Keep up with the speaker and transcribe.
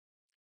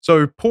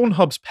So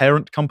Pornhub's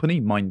parent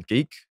company,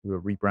 MindGeek, who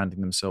are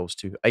rebranding themselves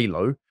to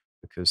ALO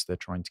because they're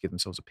trying to give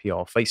themselves a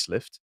PR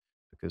facelift,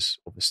 because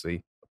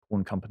obviously a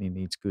porn company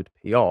needs good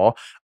PR,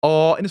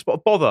 are in a spot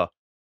of bother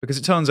because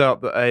it turns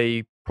out that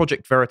a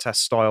Project Veritas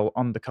style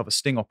undercover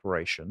sting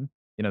operation,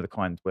 the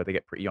kind where they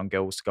get pretty young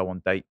girls to go on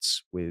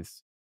dates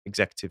with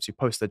executives who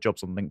post their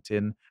jobs on LinkedIn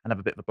and have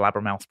a bit of a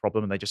blabbermouth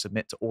problem and they just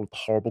admit to all of the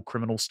horrible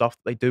criminal stuff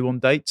that they do on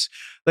dates.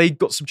 They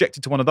got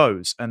subjected to one of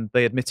those and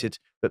they admitted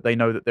that they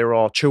know that there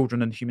are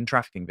children and human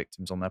trafficking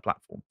victims on their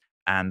platform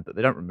and that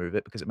they don't remove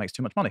it because it makes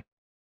too much money.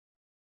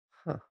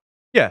 Huh.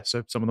 Yeah,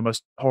 so some of the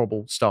most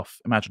horrible stuff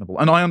imaginable.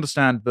 And I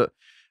understand that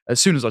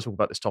as soon as I talk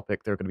about this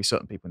topic, there are going to be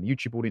certain people in the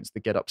YouTube audience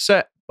that get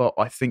upset, but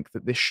I think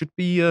that this should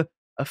be a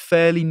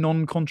fairly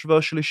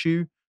non-controversial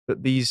issue,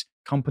 that these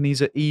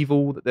companies are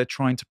evil, that they're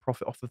trying to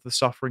profit off of the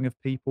suffering of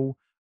people,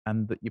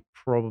 and that you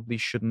probably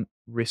shouldn't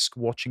risk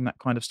watching that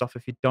kind of stuff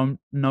if you don't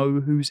know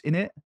who's in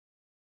it.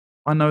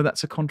 I know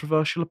that's a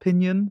controversial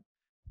opinion,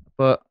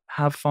 but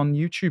have fun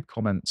YouTube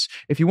comments.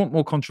 If you want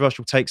more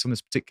controversial takes on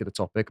this particular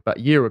topic, about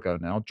a year ago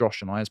now,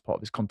 Josh and I, as part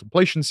of this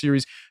Contemplations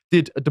series,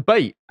 did a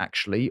debate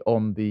actually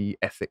on the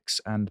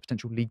ethics and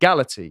potential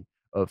legality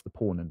of the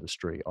porn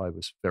industry. I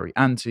was very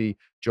anti.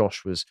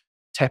 Josh was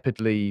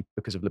tepidly,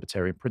 because of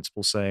libertarian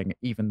principles, saying,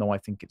 even though I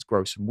think it's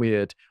gross and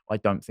weird, I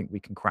don't think we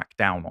can crack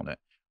down on it.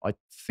 I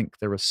think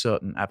there are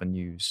certain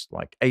avenues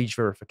like age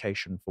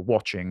verification for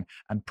watching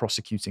and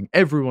prosecuting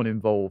everyone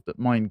involved at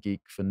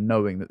MindGeek for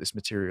knowing that this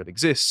material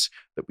exists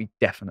that we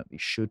definitely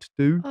should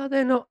do. Are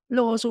there not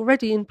laws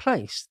already in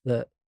place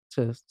to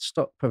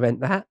prevent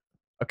that?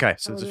 Okay,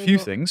 so there's a few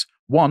things.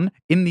 One,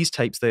 in these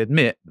tapes, they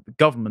admit that the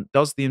government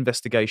does the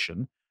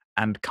investigation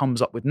and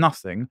comes up with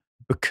nothing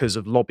because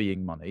of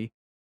lobbying money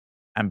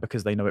and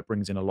because they know it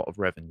brings in a lot of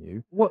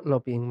revenue. What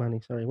lobbying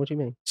money? Sorry, what do you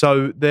mean?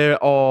 So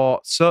there are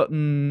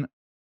certain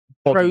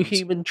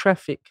pro-human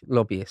traffic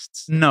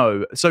lobbyists.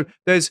 No. So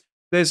there's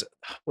what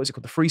is it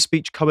called? The Free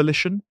Speech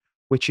Coalition,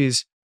 which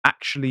is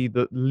actually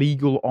the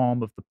legal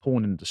arm of the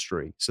porn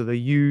industry. So they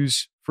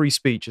use free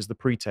speech as the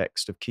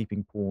pretext of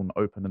keeping porn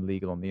open and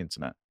legal on the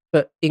internet.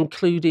 But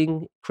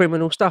including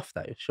criminal stuff,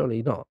 though?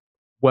 Surely not.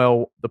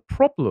 Well, the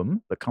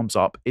problem that comes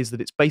up is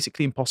that it's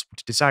basically impossible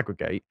to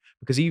disaggregate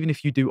because even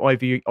if you do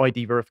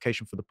ID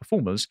verification for the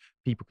performers,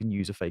 people can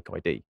use a fake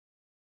ID.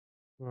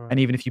 Right. And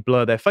even if you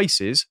blur their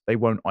faces, they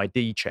won't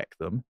ID check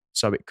them.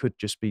 So it could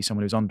just be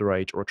someone who's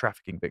underage or a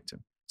trafficking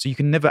victim. So you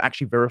can never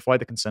actually verify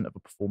the consent of a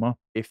performer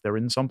if they're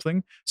in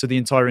something. So the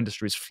entire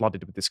industry is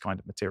flooded with this kind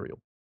of material.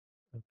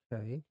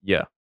 Okay.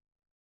 Yeah.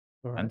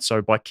 Right. And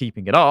so by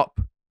keeping it up,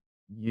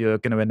 you're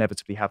going to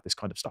inevitably have this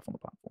kind of stuff on the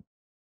platform.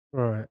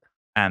 Right.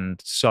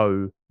 And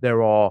so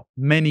there are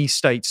many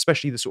states,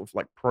 especially the sort of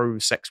like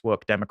pro-sex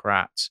work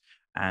Democrats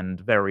and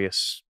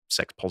various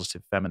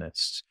sex-positive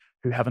feminists,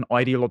 who have an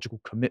ideological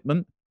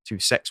commitment to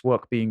sex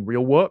work being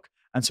real work.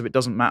 And so it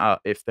doesn't matter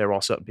if there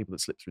are certain people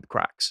that slip through the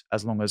cracks,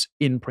 as long as,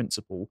 in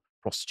principle,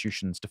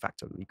 prostitution's de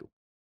facto legal.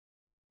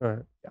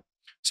 Right. Yeah.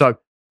 So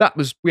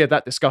we had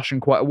that discussion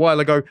quite a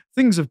while ago.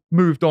 Things have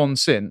moved on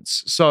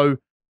since. So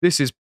this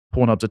is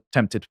Pornhub's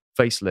attempted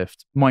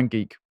facelift.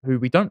 MindGeek, who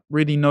we don't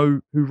really know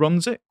who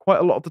runs it quite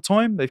a lot of the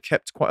time. They've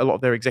kept quite a lot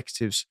of their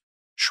executives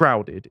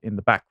shrouded in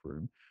the back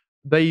room.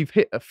 They've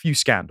hit a few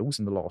scandals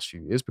in the last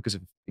few years because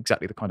of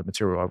exactly the kind of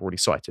material I've already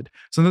cited.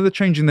 So now they're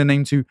changing their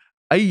name to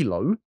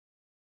ALO,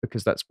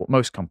 because that's what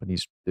most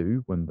companies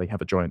do when they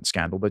have a giant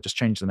scandal. They just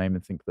change the name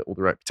and think that all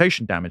the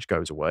reputation damage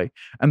goes away.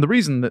 And the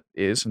reason that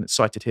is, and it's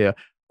cited here,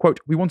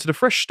 quote, "We wanted a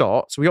fresh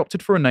start, so we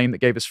opted for a name that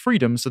gave us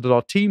freedom so that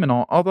our team and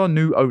our other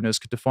new owners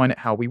could define it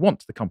how we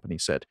want," the company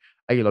said.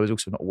 ALO is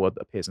also not a word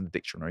that appears in the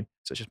dictionary,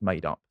 so it's just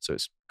made up. So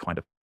it's kind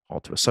of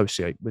hard to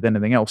associate with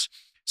anything else.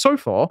 So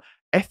far,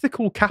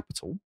 Ethical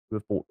Capital, who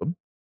have bought them,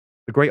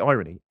 the great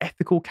irony,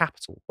 Ethical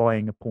Capital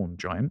buying a porn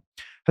giant,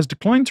 has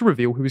declined to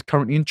reveal who is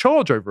currently in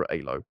charge over at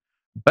ALO.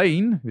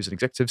 Bain, who's an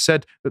executive,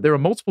 said that there are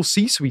multiple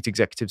C-suite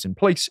executives in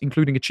place,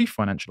 including a chief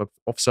financial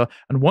officer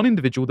and one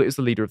individual that is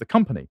the leader of the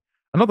company.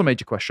 Another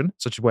major question,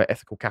 such as where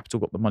Ethical Capital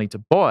got the money to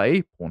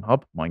buy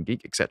Pornhub,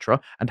 MindGeek,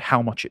 etc., and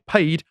how much it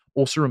paid,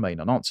 also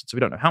remain unanswered. So we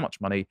don't know how much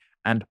money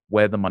and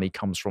where the money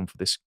comes from for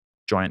this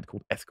giant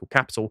called Ethical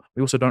Capital.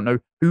 We also don't know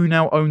who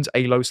now owns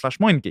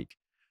ALO/MindGeek.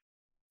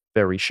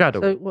 Very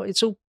shadowy. So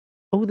it's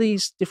all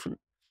these different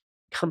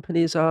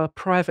companies are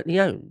privately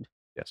owned.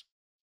 Yes.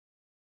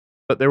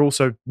 But they're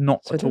also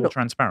not at all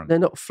transparent. They're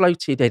not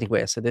floated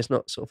anywhere, so there's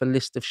not sort of a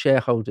list of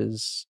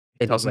shareholders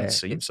anywhere. Doesn't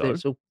seem so.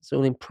 It's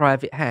all in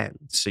private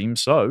hands.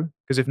 Seems so,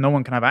 because if no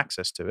one can have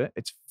access to it,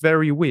 it's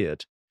very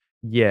weird.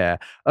 Yeah.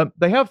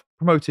 They have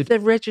promoted... They're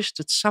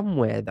registered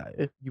somewhere,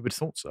 though. You would have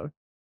thought so.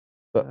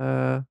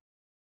 But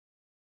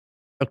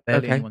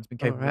barely anyone's been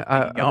capable of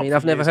I mean,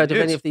 I've never heard of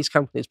any of these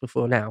companies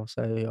before now,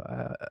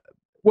 so...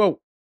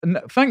 Well,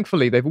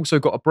 thankfully, they've also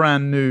got a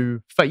brand new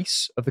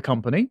face of the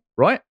company,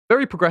 right?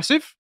 Very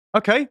progressive.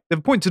 Okay, they've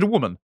appointed a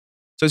woman.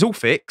 So it's all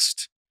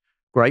fixed.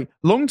 Great.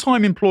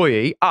 Long-time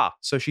employee.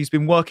 So she's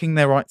been working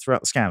there right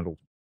throughout the scandal.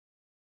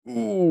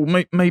 Ooh,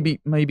 maybe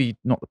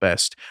not the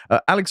best.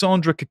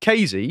 Alexandra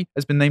Kakezi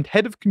has been named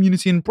head of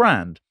community and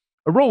brand,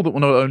 a role that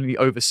will not only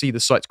oversee the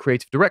site's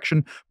creative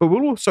direction, but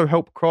will also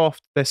help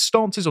craft their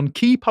stances on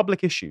key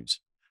public issues.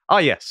 Ah,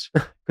 yes,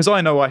 because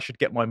I know I should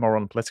get my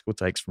moral and political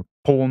takes from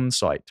a porn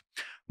site.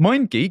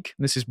 MindGeek,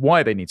 and this is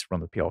why they need to run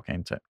the PR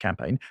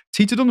campaign,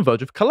 teetered on the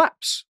verge of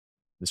collapse.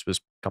 This was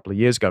a couple of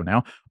years ago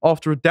now,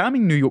 after a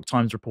damning New York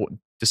Times report in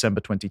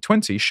December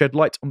 2020 shed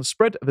light on the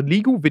spread of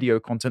illegal video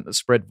content that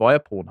spread via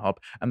Pornhub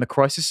and the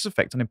crisis'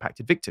 effect on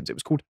impacted victims. It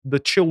was called The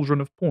Children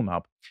of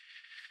Pornhub.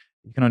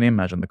 You can only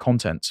imagine the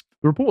contents.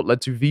 The report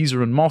led to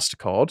Visa and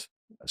MasterCard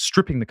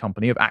stripping the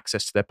company of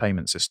access to their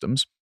payment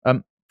systems.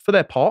 For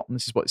their part, and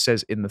this is what it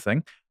says in the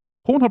thing,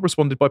 Pornhub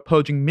responded by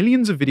purging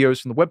millions of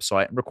videos from the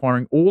website and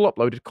requiring all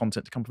uploaded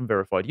content to come from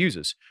verified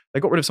users. They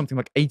got rid of something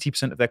like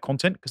 80% of their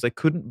content because they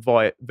couldn't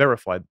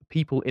verify that the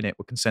people in it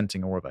were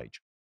consenting or of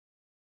age.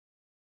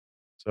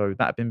 So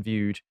that had been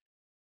viewed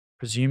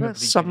presumably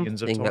That's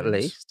billions of something times. at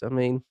least. I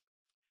mean,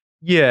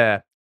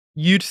 Yeah,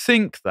 you'd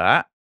think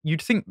that.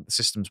 You'd think that the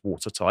system's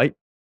watertight.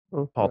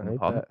 Pardon the no,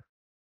 pun.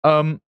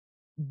 but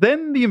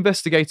Then the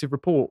investigative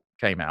report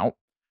came out,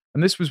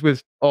 and this was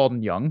with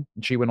Arden Young,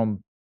 and she went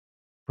on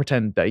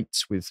pretend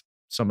dates with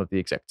some of the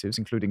executives,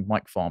 including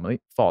Mike Farley,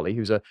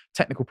 who's a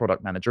technical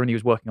product manager, and he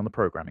was working on the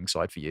programming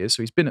side for years.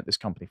 So he's been at this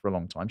company for a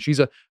long time. She's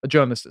a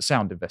journalist at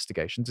Sound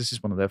Investigations. This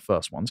is one of their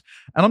first ones.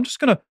 And I'm just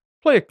going to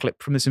play a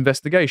clip from this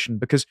investigation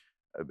because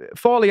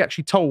Farley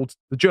actually told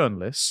the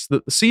journalists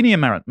that the senior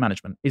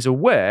management is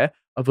aware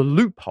of a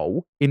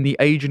loophole in the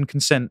age and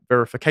consent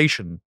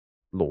verification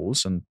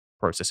laws and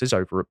processes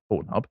over at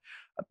Pornhub,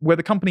 where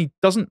the company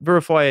doesn't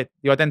verify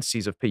the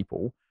identities of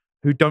people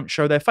who don't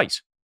show their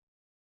face.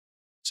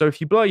 So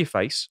if you blur your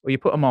face or you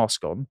put a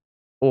mask on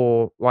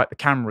or like the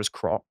camera's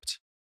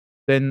cropped,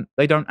 then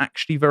they don't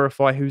actually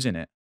verify who's in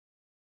it.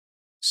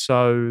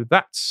 So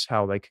that's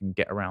how they can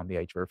get around the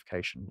age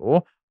verification law.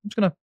 I'm just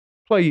going to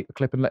play a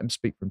clip and let him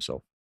speak for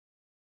himself.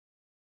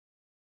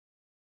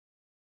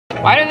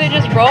 Why don't they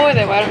just roll with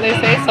it? Why don't they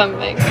say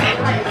something?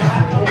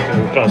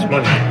 It would cost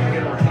money.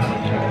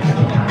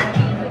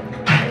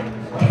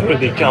 It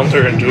would be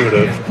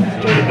counterintuitive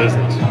to the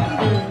business.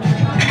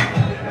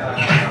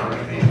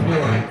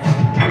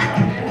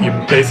 You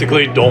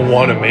basically don't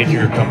want to make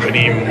your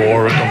company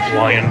more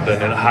compliant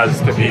than it has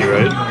to be,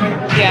 right?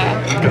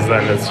 Yeah. Because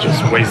then it's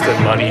just wasted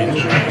money.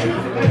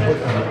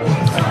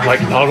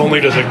 Like, not only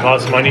does it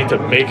cost money to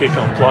make it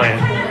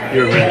compliant,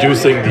 you're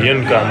reducing the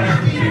income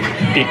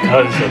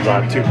because of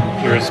that too.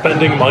 You're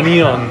spending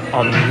money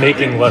on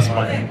making less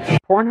money.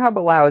 Pornhub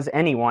allows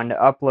anyone to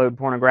upload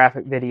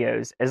pornographic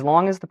videos as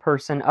long as the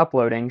person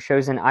uploading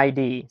shows an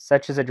ID,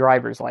 such as a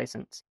driver's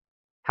license.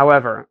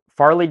 However,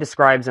 Farley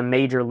describes a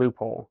major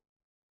loophole.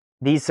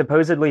 These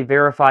supposedly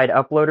verified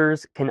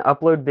uploaders can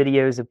upload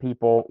videos of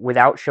people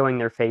without showing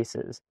their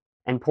faces,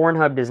 and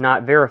Pornhub does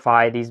not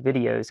verify these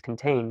videos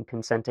contain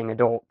consenting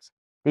adults.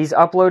 These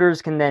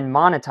uploaders can then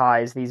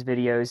monetize these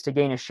videos to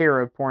gain a share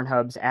of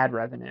Pornhub's ad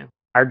revenue.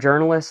 Our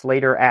journalist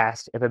later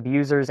asked if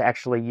abusers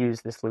actually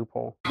use this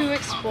loophole. Who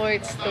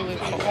exploits the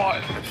loophole?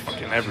 It's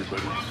fucking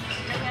everybody.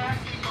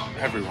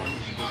 Everyone.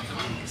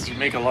 Because you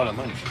make a lot of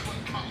money.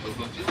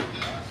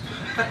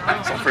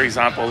 So for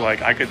example,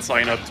 like I could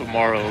sign up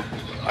tomorrow,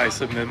 I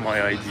submit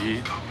my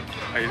ID,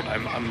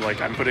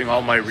 I'm putting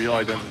all my real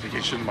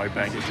identification, my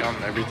bank account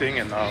and everything,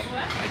 and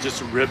I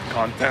just rip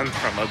content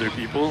from other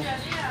people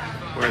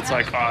where it's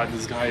like,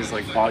 this guy's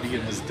like body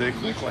and his dick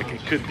look like it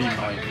could be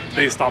mine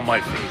based on my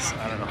face.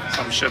 I don't know,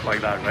 some shit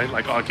like that, right?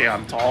 Like, okay,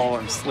 I'm tall,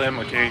 I'm slim,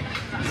 okay,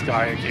 this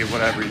guy, okay,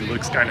 whatever, he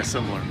looks kind of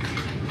similar.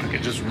 I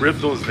could just rip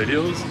those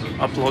videos,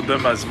 upload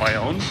them as my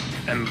own,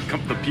 and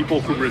the people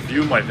who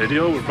review my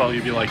video would probably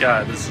be like,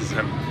 yeah, this is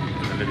him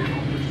in the video.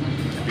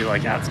 I'd be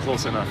like, yeah, it's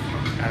close enough.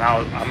 And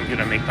I'm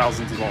gonna make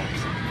thousands of dollars.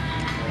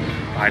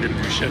 I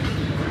didn't do shit.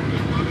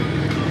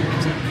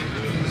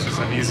 It's just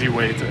an easy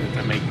way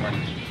to make money.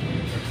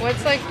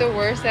 What's like the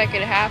worst that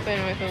could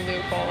happen with a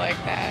loophole like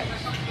that?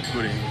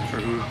 Including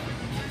for who?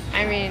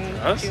 I mean,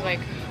 Us? do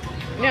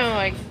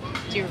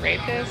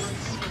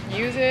rapists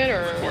use it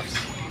or?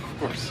 Of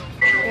course.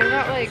 What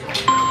about like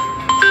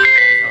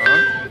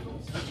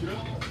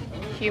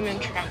human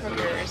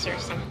traffickers or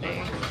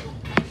something?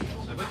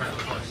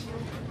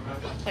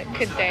 Like,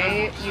 could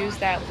they use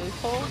that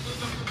loophole?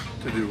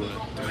 To do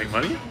what? To make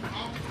money?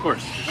 Of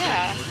course.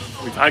 Yeah.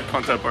 We've had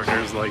content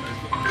partners like,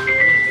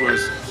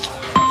 where's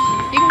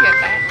You can get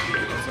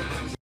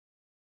that.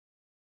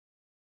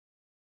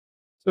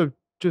 So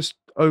just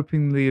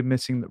openly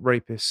admitting that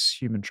rapists,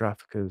 human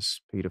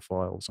traffickers,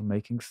 paedophiles are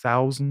making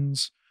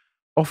thousands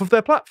off of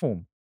their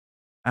platform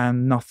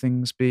and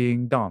nothing's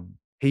being done.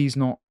 He's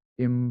not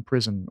in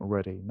prison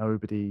already.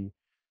 Nobody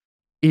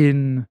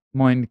in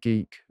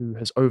MindGeek who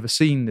has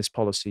overseen this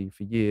policy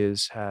for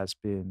years has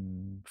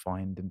been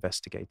fined,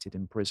 investigated,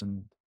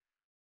 imprisoned.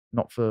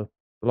 Not for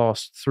the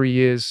last 3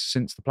 years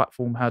since the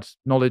platform had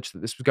knowledge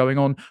that this was going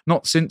on,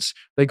 not since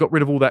they got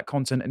rid of all that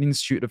content and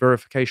instituted a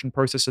verification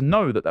process and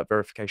know that that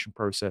verification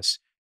process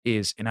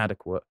is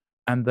inadequate.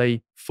 And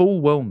they full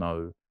well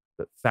know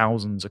that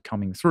thousands are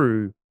coming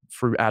through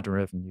ad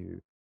revenue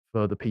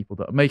for the people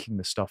that are making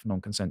this stuff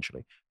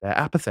non-consensually. They're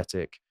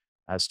apathetic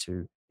as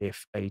to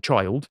if a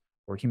child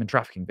or a human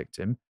trafficking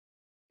victim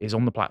is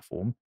on the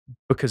platform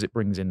because it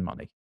brings in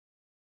money.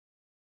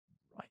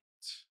 Right.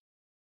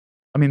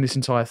 I mean, this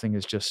entire thing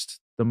is just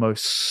the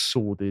most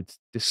sordid,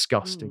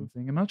 disgusting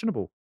thing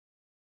imaginable.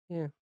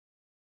 Yeah.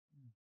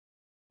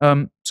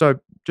 So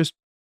just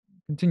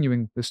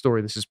continuing the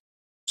story, this is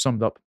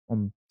summed up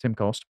on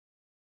Timcast.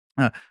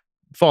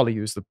 Farley,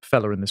 who's the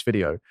fella in this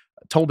video,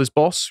 told his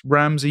boss,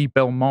 Ramsey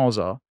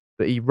Belmarza,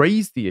 that he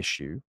raised the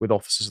issue with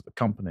officers at the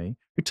company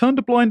who turned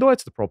a blind eye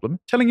to the problem,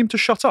 telling him to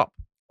shut up.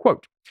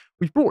 Quote,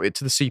 "We've brought it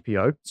to the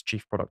CPO,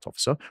 Chief Product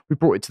Officer, we've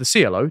brought it to the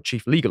CLO,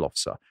 Chief Legal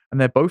Officer, and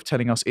they're both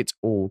telling us it's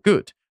all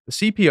good. The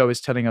CPO is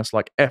telling us,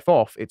 like, F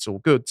off, it's all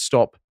good,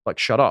 stop, like,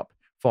 shut up,"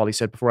 Farley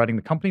said before adding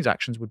the company's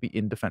actions would be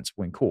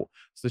indefensible in court.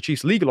 So the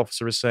Chief Legal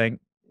Officer is saying,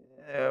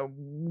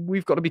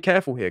 we've got to be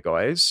careful here,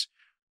 guys.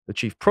 The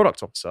Chief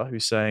Product Officer,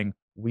 who's saying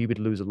we would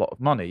lose a lot of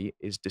money,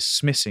 is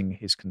dismissing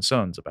his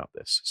concerns about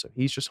this. So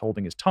he's just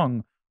holding his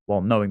tongue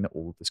while knowing that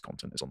all of this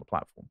content is on the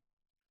platform.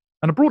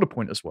 And a broader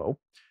point as well.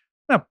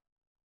 Now,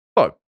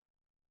 Bo,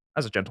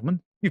 as a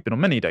gentleman, you've been on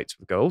many dates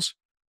with girls.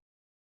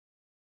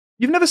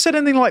 You've never said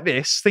anything like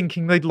this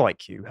thinking they'd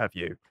like you, have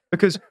you?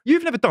 Because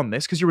you've never done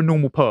this because you're a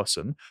normal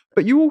person,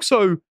 but you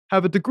also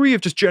have a degree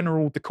of just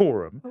general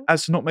decorum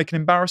as to not make an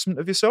embarrassment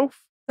of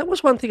yourself. That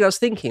was one thing I was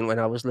thinking when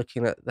I was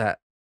looking at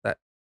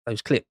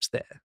those clips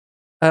there.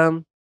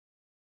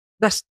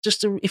 That's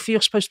just if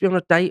you're supposed to be on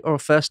a date or a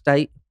first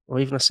date or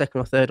even a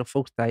second or third or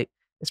fourth date,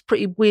 it's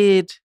pretty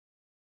weird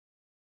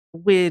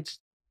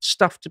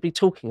stuff to be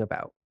talking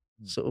about.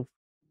 Sort of,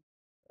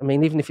 I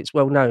mean, even if it's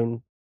well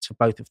known to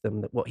both of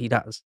them that what he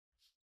does,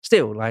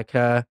 still, like,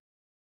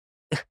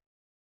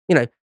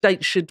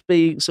 dates should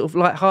be sort of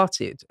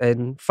light-hearted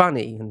and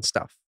funny and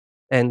stuff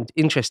and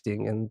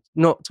interesting and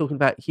not talking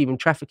about human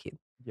trafficking.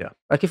 Yeah.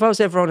 Like, if I was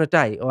ever on a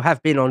date or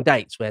have been on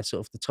dates where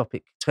sort of the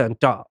topic turned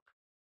dark,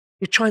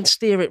 you try and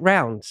steer it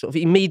round sort of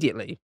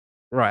immediately,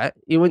 right?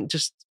 You wouldn't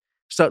just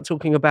start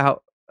talking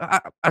about,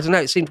 I don't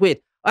know, it seemed weird.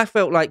 I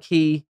felt like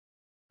I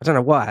don't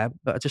know why,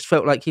 but I just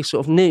felt like he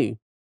sort of knew,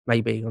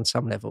 maybe on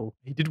some level.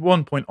 He did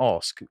one point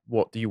ask,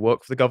 "What, do you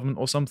work for the government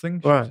or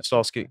something?" Right. Just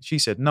asking. She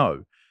said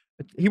no.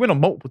 He went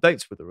on multiple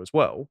dates with her as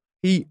well.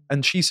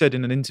 And she said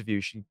in an interview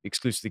she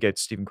exclusively gave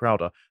to Stephen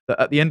Crowder that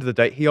at the end of the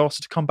date he asked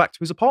her to come back to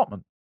his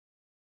apartment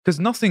because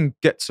nothing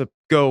gets a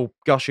girl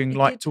gushing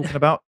like talking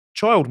about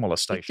child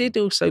molestation. He did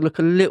also look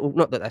a little,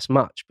 not that that's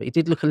much, but he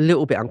did look a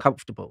little bit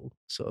uncomfortable,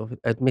 sort of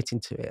admitting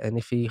to it. And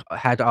if he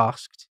had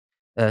asked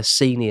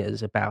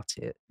seniors about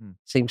it,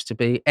 seems to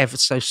be ever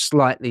so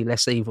slightly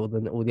less evil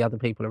than all the other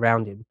people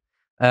around him.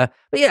 But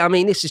yeah, I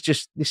mean, this is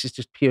just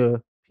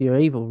pure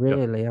evil,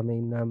 really. Yep. I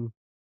mean,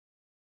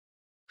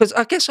 because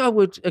I guess I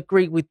would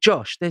agree with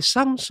Josh. There's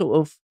some sort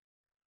of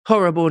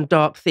horrible and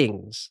dark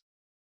things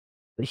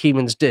that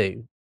humans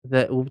do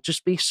that will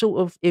just be sort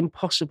of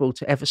impossible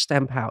to ever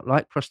stamp out,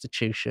 like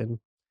prostitution,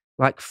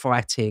 like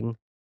fighting,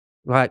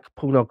 like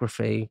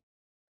pornography,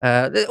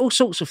 all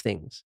sorts of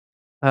things.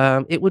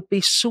 It would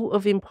be sort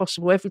of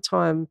impossible every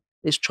time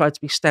it's tried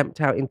to be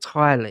stamped out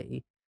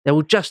entirely. There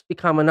will just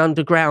become an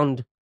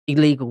underground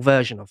illegal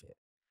version of it.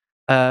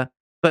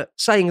 But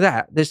saying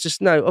that,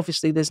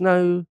 obviously there's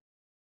no.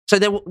 So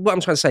what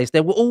I'm trying to say is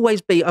there will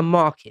always be a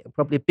market,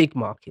 probably a big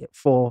market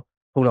for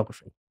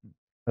pornography.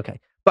 Okay,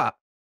 but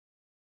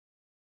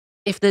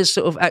if there's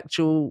sort of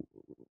actual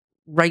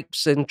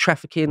rapes and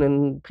trafficking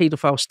and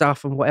paedophile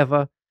stuff and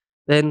whatever,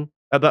 then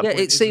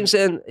it seems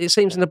an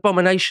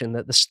abomination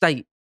that the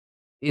state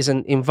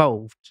isn't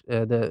involved.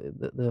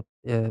 The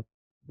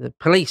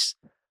police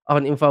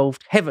aren't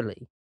involved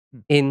heavily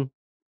in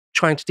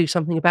trying to do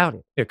something about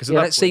it. Yeah, because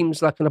that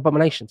seems like an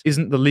abomination.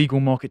 Isn't the legal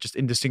market just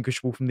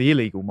indistinguishable from the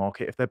illegal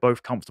market if they're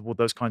both comfortable with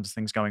those kinds of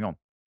things going on?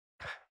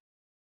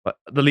 But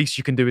the least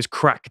you can do is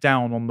crack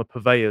down on the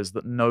purveyors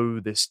that know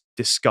this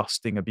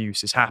disgusting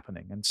abuse is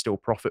happening and still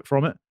profit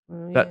from it.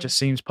 That just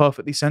seems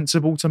perfectly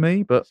sensible to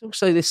me. But there's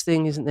also this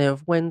thing, isn't there,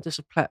 of when does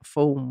a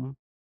platform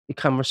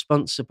become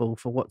responsible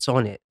for what's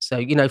on it?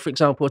 So, for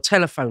example, a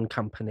telephone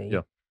company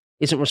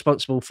isn't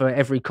responsible for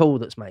every call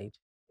that's made,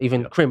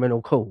 even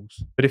criminal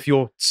calls. But if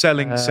you're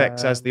selling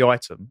sex as the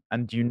item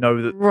and you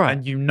know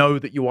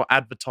that you are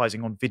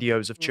advertising on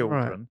videos of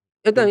children,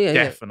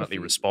 definitely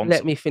responsible.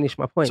 Let me finish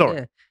my point.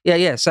 Sorry.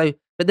 Yeah. So,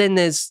 but then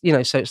there's,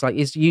 so it's like,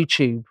 is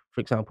YouTube,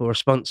 for example,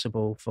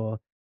 responsible for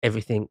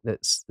everything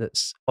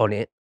that's on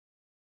it?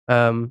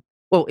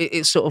 Well,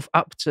 it's sort of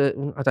up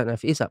to, I don't know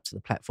if it is up to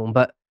the platform,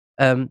 but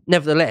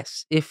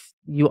nevertheless, if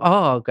you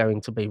are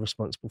going to be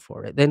responsible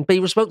for it, then be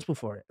responsible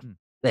for it.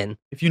 Then,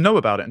 if you know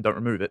about it and don't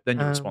remove it, then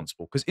you're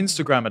responsible. Because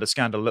Instagram had a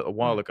scandal a little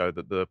while ago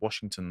that the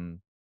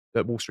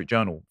Wall Street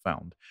Journal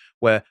found,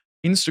 where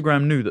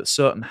Instagram knew that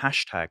certain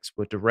hashtags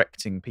were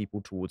directing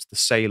people towards the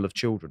sale of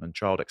children and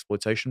child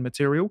exploitation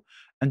material.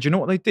 And do you know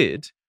what they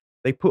did?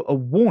 They put a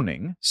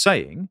warning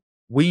saying,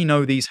 "We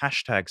know these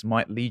hashtags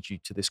might lead you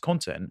to this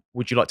content.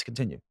 Would you like to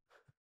continue?"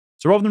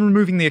 So rather than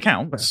removing the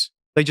accounts,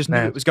 They just knew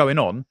Mad. it was going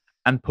on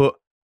and put,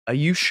 "Are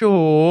you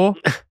sure?"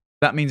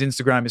 That means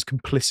Instagram is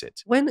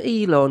complicit. When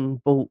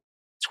Elon bought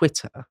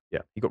Twitter,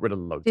 Yeah, he got rid of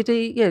loads. did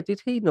he? Yeah,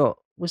 did he not?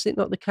 Was it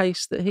not the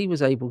case that he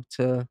was able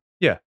to?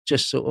 Yeah.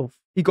 Just sort of.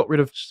 He got rid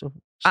of Stop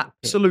it?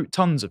 absolute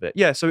tons of it.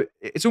 Yeah, so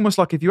it's almost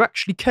like if you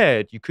actually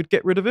cared, you could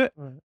get rid of it.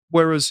 Right.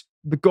 Whereas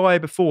the guy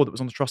before that was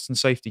on the trust and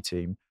safety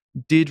team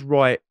did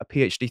write a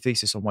PhD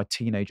thesis on why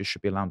teenagers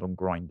should be allowed on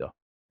Grindr.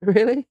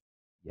 Really?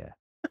 Yeah.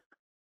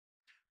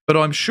 But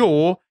I'm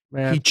sure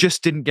Man. he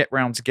just didn't get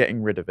round to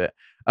getting rid of it.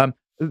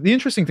 The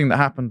interesting thing that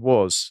happened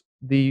was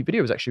the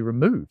video was actually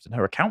removed and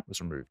her account was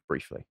removed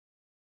briefly.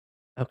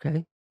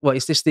 Okay. What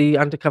is this? The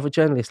undercover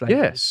journalist lady?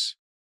 Yes.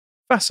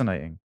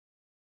 Fascinating.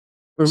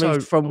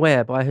 Removed So- from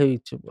where? By who?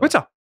 To what?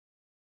 Twitter.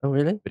 Oh,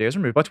 really? Videos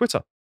removed by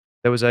Twitter.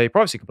 There was a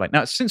privacy complaint.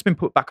 Now, it's since been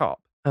put back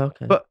up. Oh,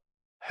 okay. But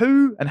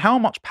who and how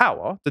much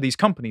power do these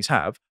companies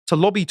have to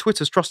lobby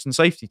Twitter's trust and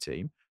safety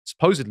team,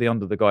 supposedly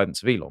under the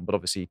guidance of Elon, but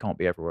obviously he can't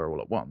be everywhere all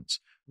at once,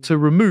 to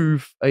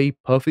remove a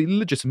perfectly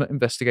legitimate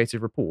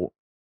investigative report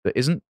that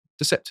isn't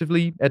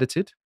deceptively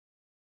edited?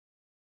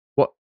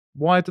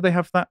 Why do they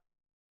have that?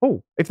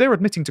 Oh, if they're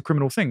admitting to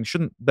criminal things,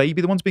 shouldn't they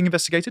be the ones being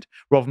investigated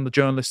rather than the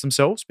journalists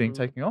themselves being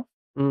taken off?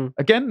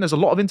 Again, there's a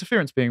lot of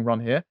interference being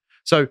run here.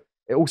 So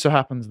it also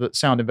happens that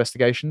Sound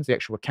Investigations, the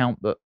actual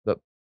account that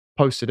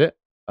posted it,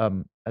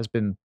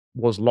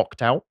 was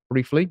locked out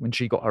briefly when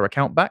she got her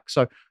account back.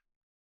 So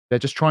they're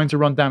just trying to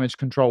run damage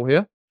control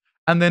here.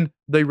 And then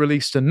they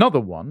released another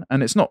one,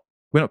 and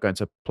we're not going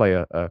to play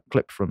a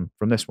clip from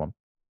this one.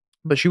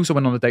 But she also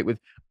went on a date with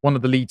one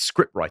of the lead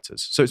script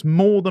writers. So it's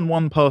more than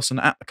one person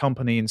at the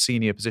company in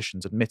senior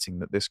positions admitting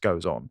that this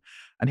goes on.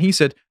 And he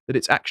said that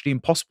it's actually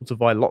impossible to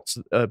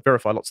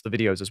verify lots of the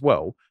videos as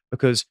well,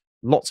 because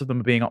lots of them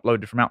are being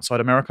uploaded from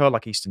outside America,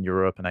 like Eastern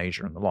Europe and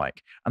Asia and the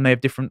like. And they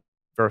have different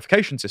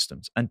verification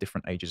systems and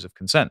different ages of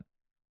consent.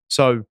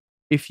 So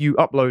if you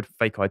upload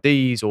fake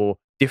IDs or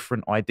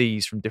different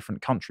IDs from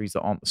different countries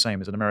that aren't the same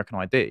as an American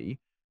ID,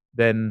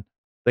 then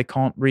they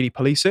can't really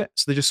police it.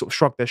 So they just sort of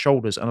shrug their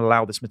shoulders and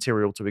allow this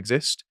material to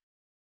exist.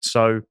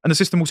 So, and the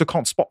system also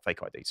can't spot fake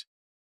IDs.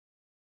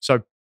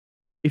 So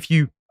if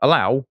you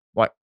allow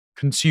like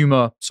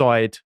performer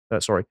side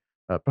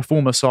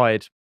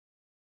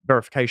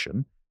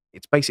verification,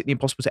 it's basically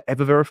impossible to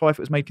ever verify if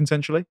it was made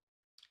consensually.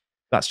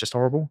 That's just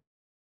horrible.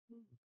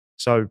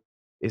 So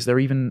is there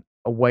even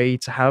a way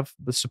to have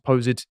the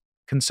supposed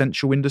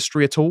consensual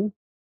industry at all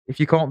if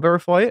you can't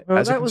verify it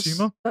as a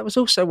consumer? That was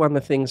also one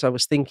of the things I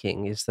was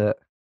thinking is that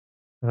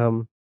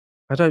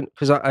I don't,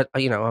 because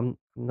I'm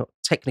not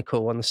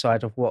technical on the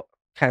side of what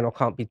can or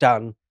can't be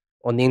done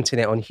on the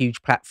internet on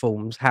huge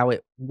platforms, how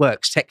it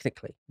works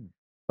technically.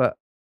 But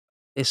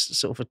it's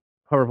sort of a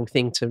horrible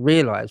thing to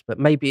realize, but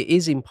maybe it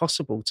is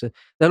impossible to.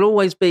 There'll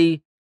always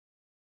be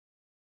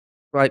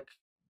like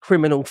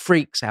criminal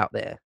freaks out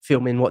there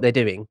filming what they're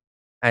doing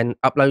and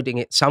uploading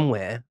it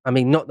somewhere. I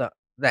mean, not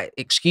that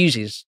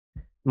excuses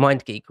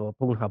MindGeek or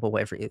Pornhub or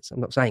whatever it is.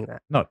 I'm not saying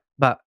that. No.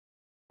 But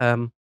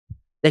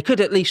there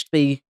could at least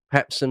be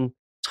perhaps some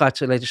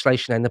tighter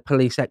legislation and the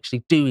police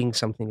actually doing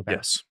something about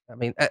it. I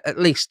mean, at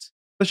least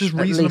that's just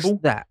reasonable. At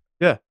least that.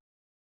 Yeah.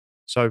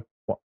 So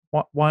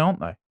why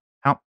aren't they?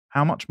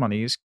 How much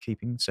money is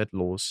keeping said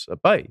laws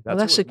at bay?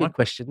 That's a good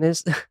question.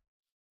 There's,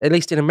 at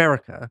least in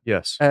America,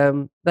 yes,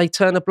 they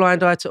turn a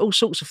blind eye to all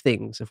sorts of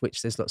things, of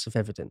which there's lots of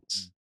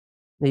evidence.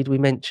 Need we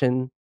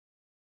mention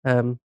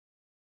a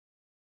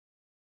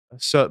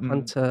certain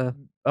Hunter?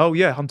 Oh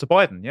yeah, Hunter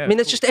Biden. Yeah, I mean,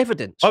 it's just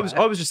evidence. I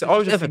was just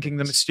thinking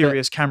the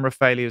mysterious camera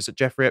failures at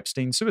Jeffrey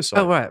Epstein's suicide.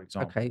 Oh right, for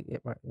example. okay, yeah,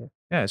 right, yeah.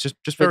 Yeah, it's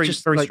just very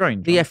like,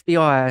 strange. The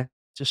FBI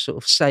just sort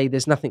of say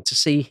there's nothing to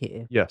see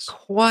here. Yes,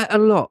 quite a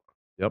lot.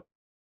 Yep.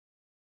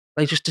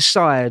 They just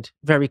decide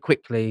very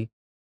quickly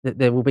that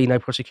there will be no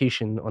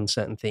prosecution on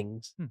certain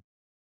things,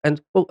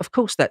 and well, of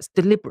course that's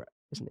deliberate,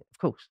 isn't it? Of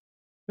course.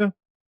 Yeah.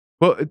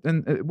 Well,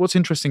 and what's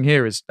interesting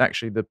here is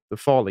actually the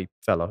Farley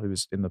fella who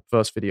was in the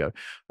first video.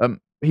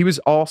 He was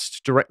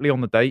asked directly on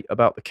the date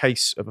about the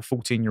case of a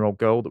 14-year-old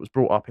girl that was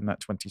brought up in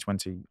that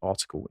 2020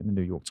 article in the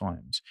New York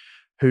Times,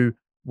 who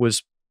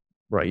was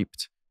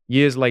raped.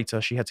 Years later,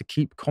 she had to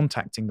keep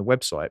contacting the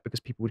website because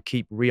people would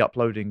keep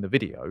re-uploading the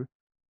video.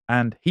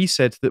 And he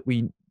said that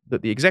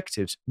the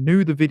executives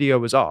knew the video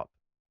was up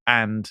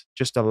and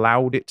just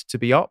allowed it to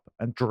be up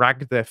and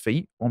dragged their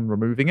feet on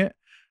removing it.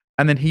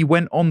 And then he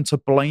went on to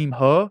blame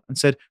her and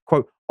said,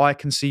 quote, "I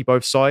can see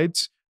both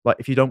sides. Like,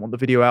 if you don't want the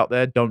video out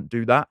there, don't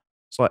do that."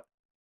 It's like,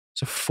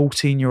 it's a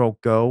 14-year-old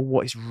girl.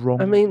 What is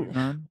wrong? I mean, with you,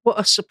 man? What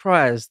a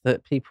surprise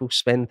that people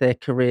spend their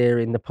career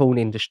in the porn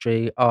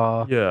industry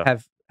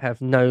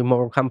have no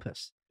moral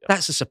compass. Yeah.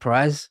 That's a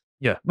surprise.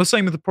 Yeah. The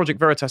same with the Project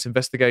Veritas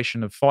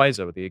investigation of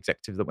Pfizer, with the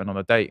executive that went on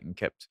a date and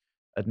kept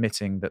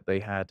admitting that they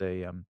had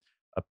a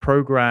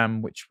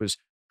program which was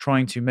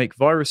trying to make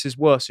viruses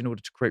worse in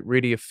order to create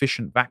really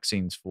efficient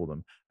vaccines for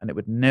them. And it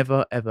would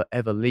never, ever,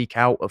 ever leak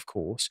out, of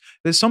course.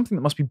 There's something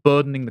that must be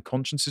burdening the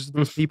consciences of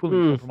those people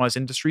in compromised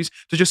industries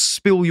to just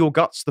spill your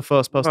guts to the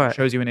first person that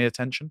shows you any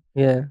attention.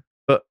 Yeah.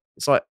 But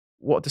it's like,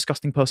 what a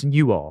disgusting person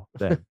you are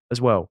then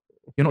as well.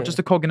 You're not just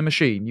a cog in a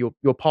machine.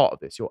 You're part of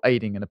this. You're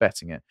aiding and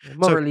abetting it.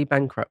 Morally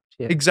bankrupt.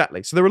 Yeah.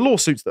 Exactly. So there are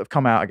lawsuits that have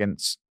come out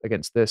against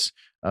this.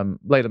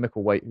 Layla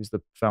Micklethwait, who's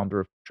the founder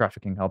of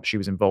Trafficking Hub, she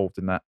was involved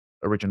in that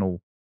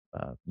original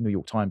New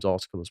York Times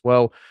article as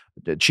well.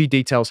 She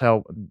details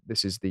how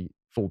this is the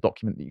full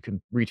document that you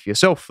can read for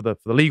yourself for the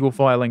legal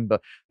filing.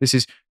 But this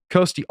is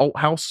Kirsty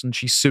Althouse, and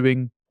she's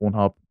suing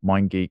Pornhub,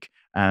 MindGeek,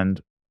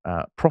 and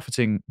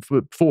profiting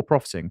from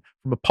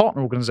a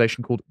partner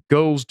organization called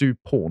Girls Do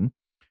Porn,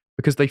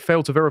 because they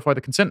failed to verify the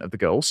consent of the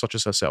girls, such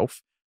as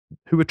herself,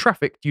 who were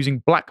trafficked using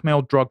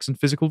blackmail, drugs, and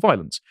physical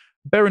violence.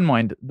 Bear in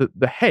mind that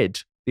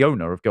the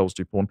owner of Girls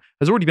Do Porn,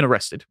 has already been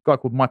arrested, a guy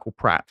called Michael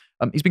Pratt.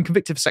 He's been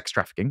convicted of sex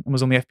trafficking and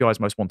was on the FBI's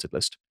most wanted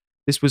list.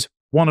 This was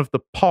one of the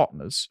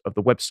partners of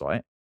the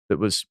website that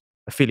was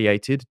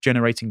affiliated,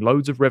 generating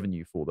loads of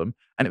revenue for them,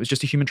 and it was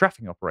just a human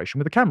trafficking operation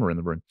with a camera in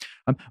the room.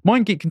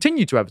 MindGeek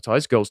continued to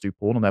advertise Girls Do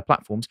Porn on their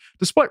platforms,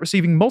 despite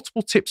receiving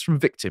multiple tips from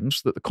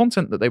victims that the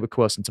content that they were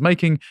coerced into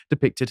making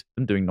depicted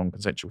them doing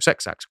non-consensual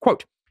sex acts.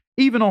 Quote,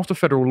 even after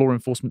federal law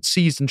enforcement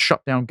seized and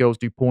shut down Girls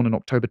Do Porn in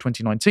October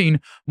 2019,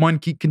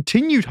 MindGeek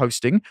continued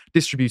hosting,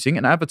 distributing,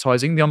 and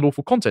advertising the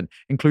unlawful content,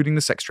 including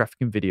the sex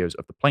trafficking videos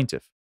of the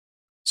plaintiff.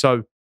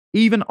 So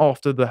even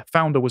after the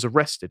founder was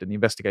arrested and the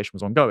investigation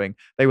was ongoing,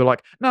 they were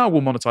like, no,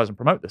 we'll monetize and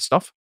promote this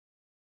stuff,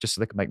 just so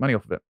they can make money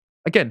off of it.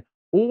 Again,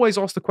 always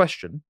ask the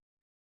question,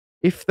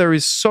 if there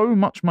is so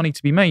much money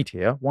to be made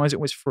here, why is it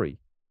always free?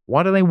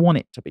 Why do they want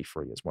it to be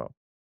free as well?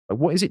 Like,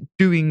 what is it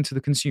doing to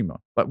the consumer?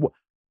 Like, what?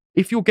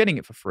 If you're getting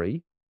it for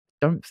free,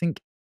 don't think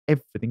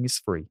everything is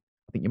free.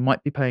 I think you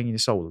might be paying your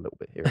soul a little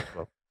bit here as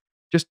well.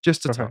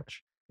 just a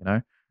touch, you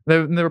know.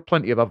 There are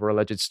plenty of other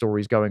alleged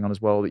stories going on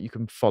as well that you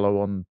can follow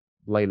on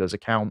Layla's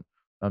account.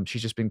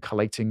 She's just been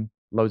collating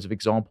loads of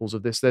examples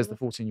of this. There's the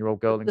 14-year-old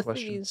girl in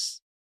question. Thing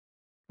is,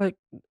 like,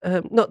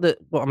 not that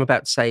what I'm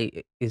about to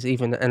say is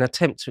even an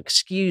attempt to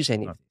excuse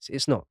any of this.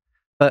 It's not.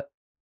 But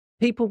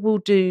people will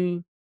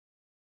do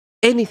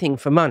anything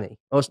for money.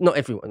 Or not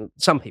everyone.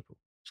 Some people.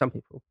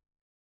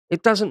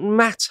 It doesn't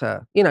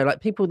matter. You know, like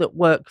people that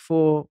work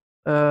for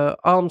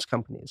arms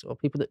companies or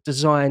people that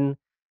design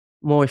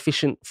more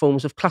efficient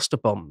forms of cluster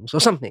bombs or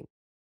something.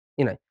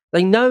 You know,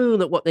 they know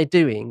that what they're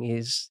doing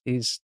is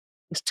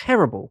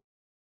terrible.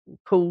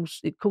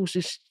 It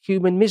causes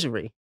human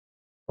misery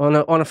on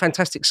a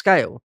fantastic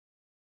scale,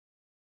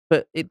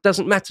 but it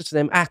doesn't matter to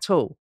them at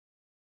all.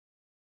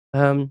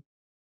 There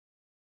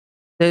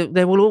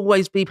will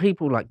always be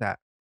people like that,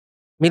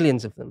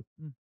 millions of them.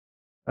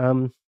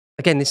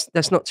 Again,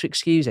 that's not to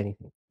excuse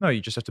anything. No, you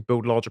just have to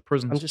build larger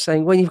prisons. I'm just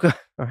saying, when you've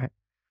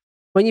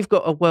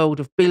got a world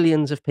of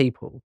billions of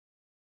people,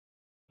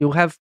 you'll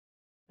have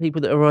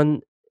people that are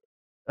on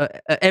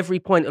at every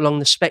point along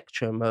the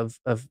spectrum of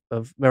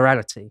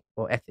morality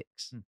or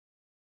ethics.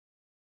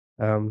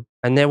 And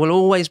there will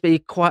always be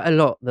quite a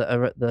lot that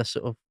are at the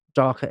sort of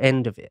darker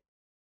end of it.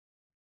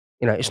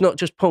 You know, it's not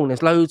just porn.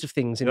 There's loads of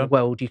things in the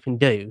world you can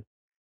do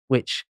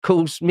which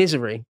cause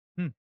misery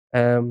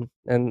and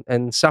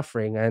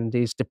suffering and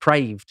is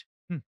depraved.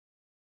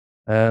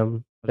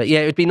 But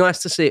yeah, it would be nice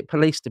to see it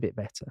policed a bit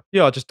better.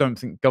 Yeah, I just don't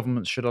think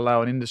governments should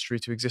allow an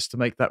industry to exist to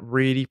make that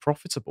really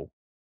profitable.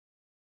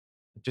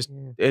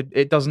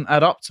 It doesn't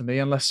add up to me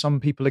unless some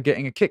people are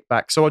getting a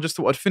kickback. So I just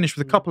thought I'd finish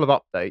with a couple of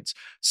updates.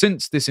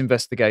 Since this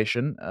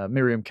investigation,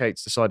 Miriam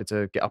Cates decided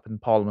to get up in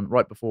Parliament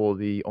right before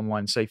the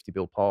online safety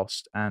bill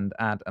passed and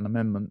add an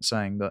amendment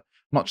saying that,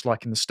 much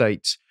like in the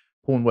States,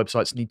 porn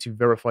websites need to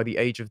verify the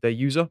age of their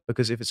user,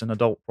 because if it's an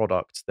adult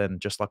product, then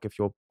just like if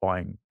you're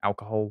buying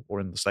alcohol or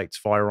in the States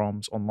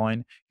firearms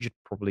online, you should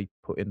probably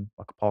put in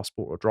like a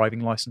passport or a driving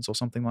license or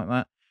something like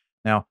that.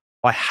 Now,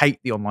 I hate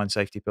the online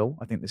safety bill.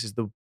 I think this is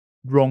the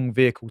wrong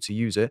vehicle to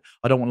use it.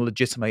 I don't want to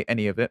legitimate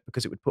any of it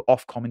because it would put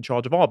Ofcom in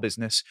charge of our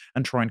business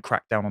and try and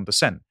crack down on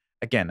dissent.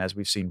 Again, as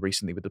we've seen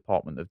recently with the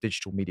Department of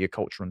Digital Media,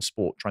 Culture and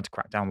Sport trying to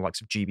crack down on the likes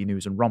of GB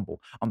News and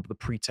Rumble under the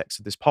pretext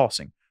of this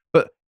passing.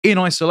 But in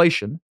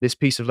isolation, this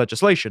piece of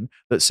legislation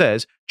that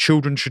says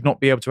children should not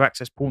be able to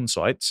access porn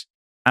sites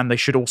and they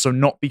should also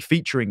not be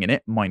featuring in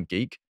it,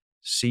 MindGeek,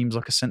 seems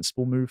like a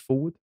sensible move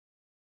forward.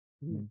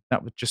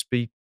 That would just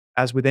be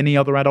as with any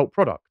other adult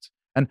product.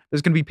 And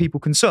there's going to be people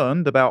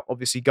concerned about,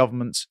 obviously,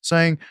 governments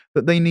saying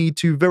that they need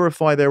to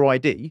verify their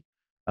ID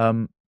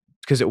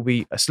because it will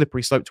be a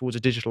slippery slope towards a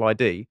digital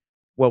ID.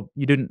 Well,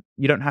 you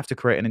don't have to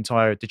create an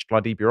entire digital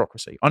ID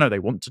bureaucracy. I know they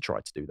want to try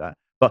to do that,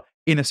 but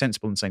in a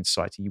sensible and sane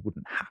society, you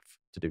wouldn't have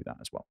to do that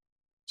as well.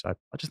 So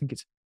I just think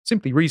it's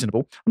simply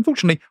reasonable.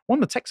 Unfortunately, one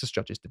of the Texas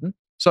judges didn't.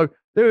 So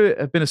there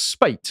have been a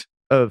spate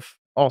of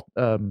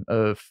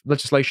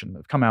legislation that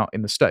have come out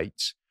in the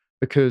States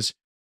because,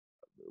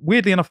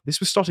 weirdly enough, this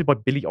was started by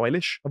Billie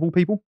Eilish, of all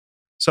people.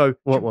 So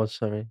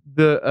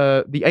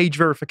the age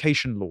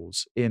verification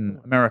laws in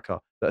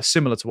America that are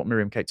similar to what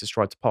Miriam Cates has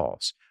tried to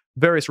pass.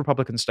 Various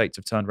Republican states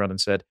have turned around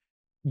and said,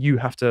 you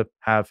have to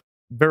have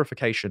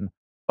verification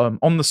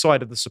on the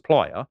side of the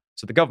supplier.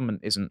 So the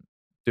government isn't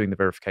doing the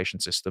verification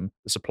system.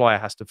 The supplier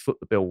has to foot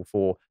the bill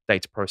for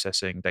data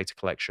processing, data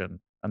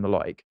collection, and the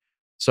like.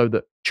 so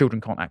that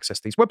children can't access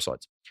these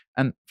websites.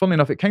 And funnily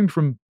enough, it came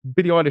from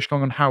Billie Eilish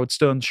going on Howard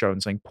Stern's show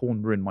and saying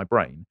porn ruined my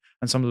brain,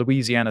 and some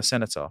Louisiana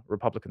senator,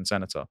 Republican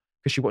senator,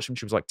 because she watched him,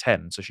 she was like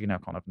 10, so she now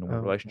can't have a normal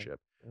relationship.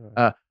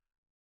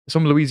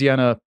 Some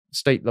Louisiana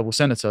state level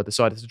senator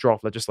decided to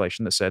draft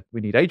legislation that said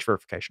we need age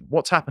verification.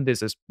 What's happened is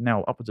there's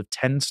now upwards of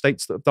 10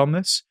 states that have done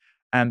this,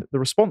 and the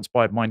response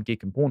by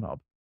MindGeek and Pornhub,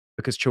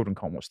 because children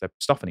can't watch their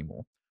stuff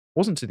anymore,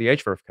 wasn't to the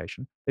age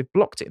verification. They've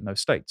blocked it in those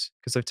states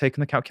because they've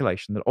taken the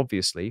calculation that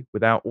obviously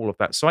without all of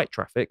that site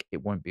traffic,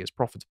 it won't be as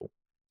profitable.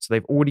 So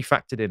they've already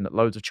factored in that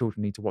loads of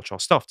children need to watch our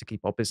stuff to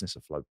keep our business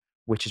afloat,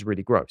 which is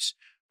really gross.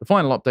 The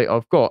final update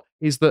I've got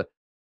is that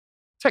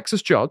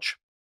Texas judge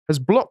has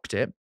blocked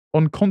it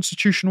on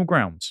constitutional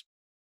grounds.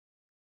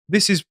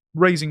 This is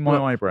raising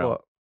my eyebrow.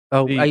 What?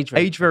 Oh, the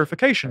age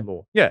verification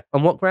law. Yeah.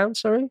 On what grounds,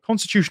 sorry?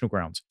 Constitutional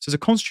grounds. So there's a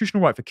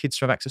constitutional right for kids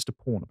to have access to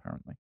porn,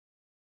 apparently.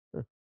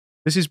 Huh.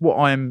 This is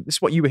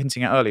what you were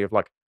hinting at earlier of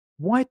like,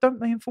 why don't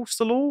they enforce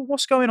the law?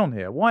 What's going on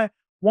here? Why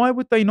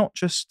would they not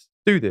just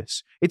do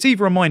this? It's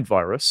either a mind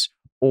virus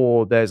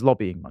or there's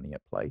lobbying money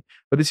at play.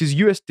 But this is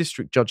US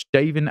District Judge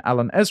David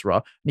Alan Ezra,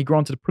 and he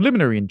granted a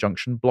preliminary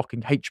injunction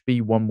blocking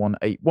HB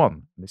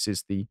 1181. This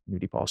is the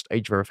newly passed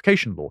age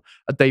verification law,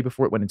 a day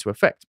before it went into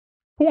effect.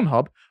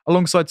 Pornhub,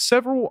 alongside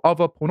several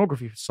other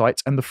pornography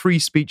sites and the Free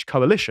Speech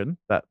Coalition,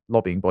 that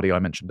lobbying body I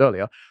mentioned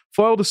earlier,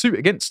 filed a suit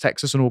against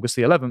Texas on August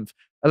the 11th,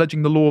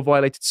 alleging the law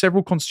violated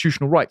several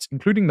constitutional rights,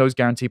 including those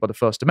guaranteed by the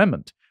First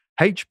Amendment.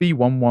 HB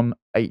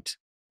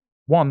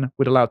 1181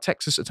 would allow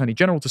Texas Attorney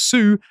General to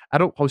sue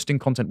adult hosting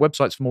content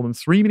websites for more than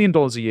 $3 million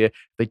a year if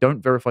they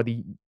don't verify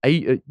the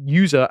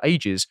user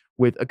ages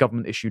with a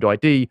government-issued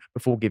ID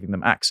before giving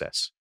them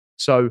access.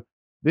 So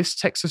this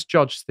Texas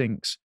judge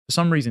thinks, for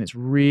some reason, it's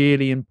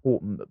really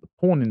important that the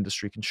porn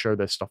industry can show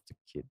their stuff to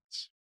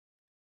kids,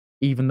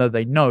 even though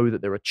they know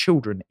that there are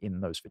children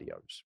in those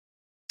videos.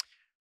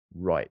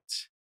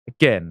 Right.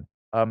 Again,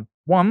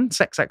 one,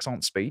 sex acts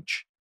aren't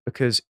speech,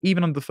 because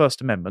even under the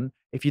First Amendment,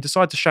 if you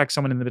decide to shag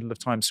someone in the middle of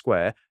Times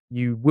Square,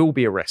 you will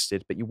be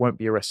arrested, but you won't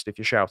be arrested if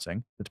you're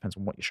shouting. It depends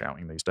on what you're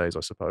shouting these days,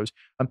 I suppose.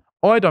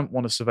 I don't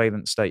want a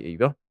surveillance state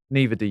either.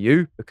 Neither do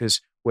you,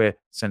 because we're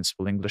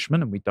sensible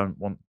Englishmen and we don't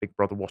want Big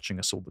Brother watching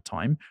us all the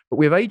time. But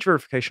we have age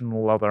verification on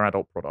all other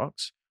adult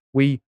products.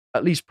 We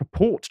at least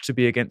purport to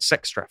be against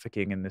sex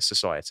trafficking in this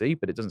society,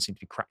 but it doesn't seem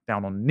to be cracked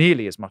down on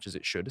nearly as much as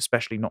it should,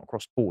 especially not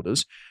across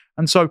borders.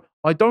 And so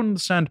I don't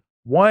understand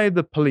why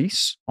the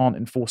police aren't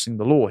enforcing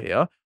the law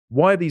here,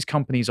 why these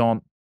companies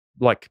aren't,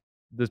 like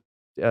the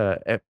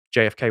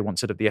JFK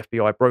once said of the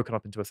FBI, broken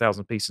up into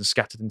 1,000 pieces and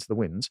scattered into the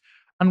winds,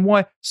 and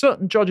why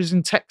certain judges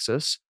in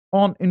Texas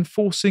aren't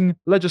enforcing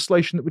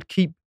legislation that would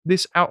keep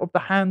this out of the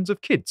hands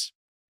of kids.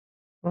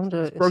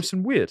 It's gross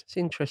and weird. It's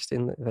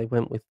interesting that they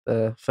went with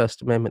the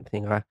First Amendment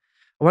thing. I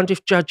wonder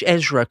if Judge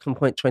Ezra can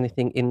point to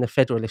anything in the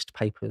Federalist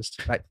Papers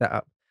to back that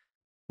up.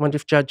 I wonder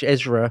if Judge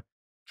Ezra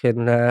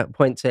can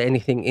point to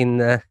anything in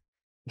the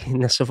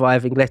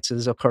surviving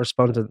letters or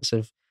correspondence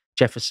of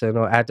Jefferson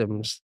or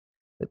Adams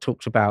that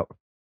talked about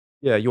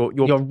your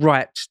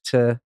right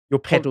to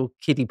peddle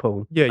kiddie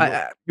porn.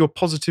 Yeah, your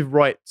positive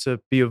right to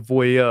be a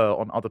voyeur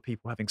on other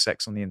people having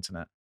sex on the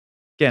internet.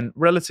 Again,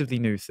 relatively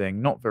new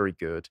thing, not very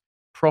good.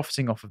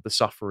 Profiting off of the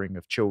suffering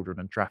of children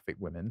and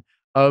trafficked women.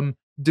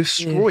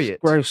 Destroy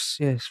it. Gross.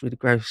 Yeah, it's really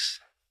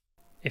gross.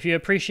 If you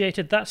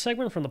appreciated that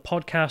segment from the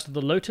podcast of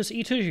the Lotus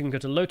Eaters, you can go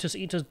to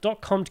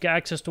lotuseaters.com to get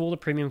access to all the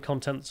premium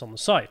content that's on the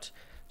site,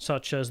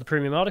 such as the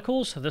premium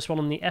articles, this one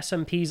on the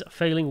SMP's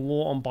failing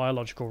war on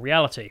biological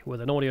reality,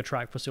 with an audio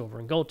track for silver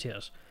and gold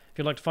tiers. If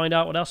you'd like to find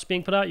out what else is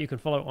being put out, you can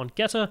follow on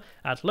Getter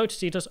at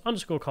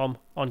lotuseaters_com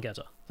on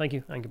Getter. Thank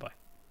you and goodbye.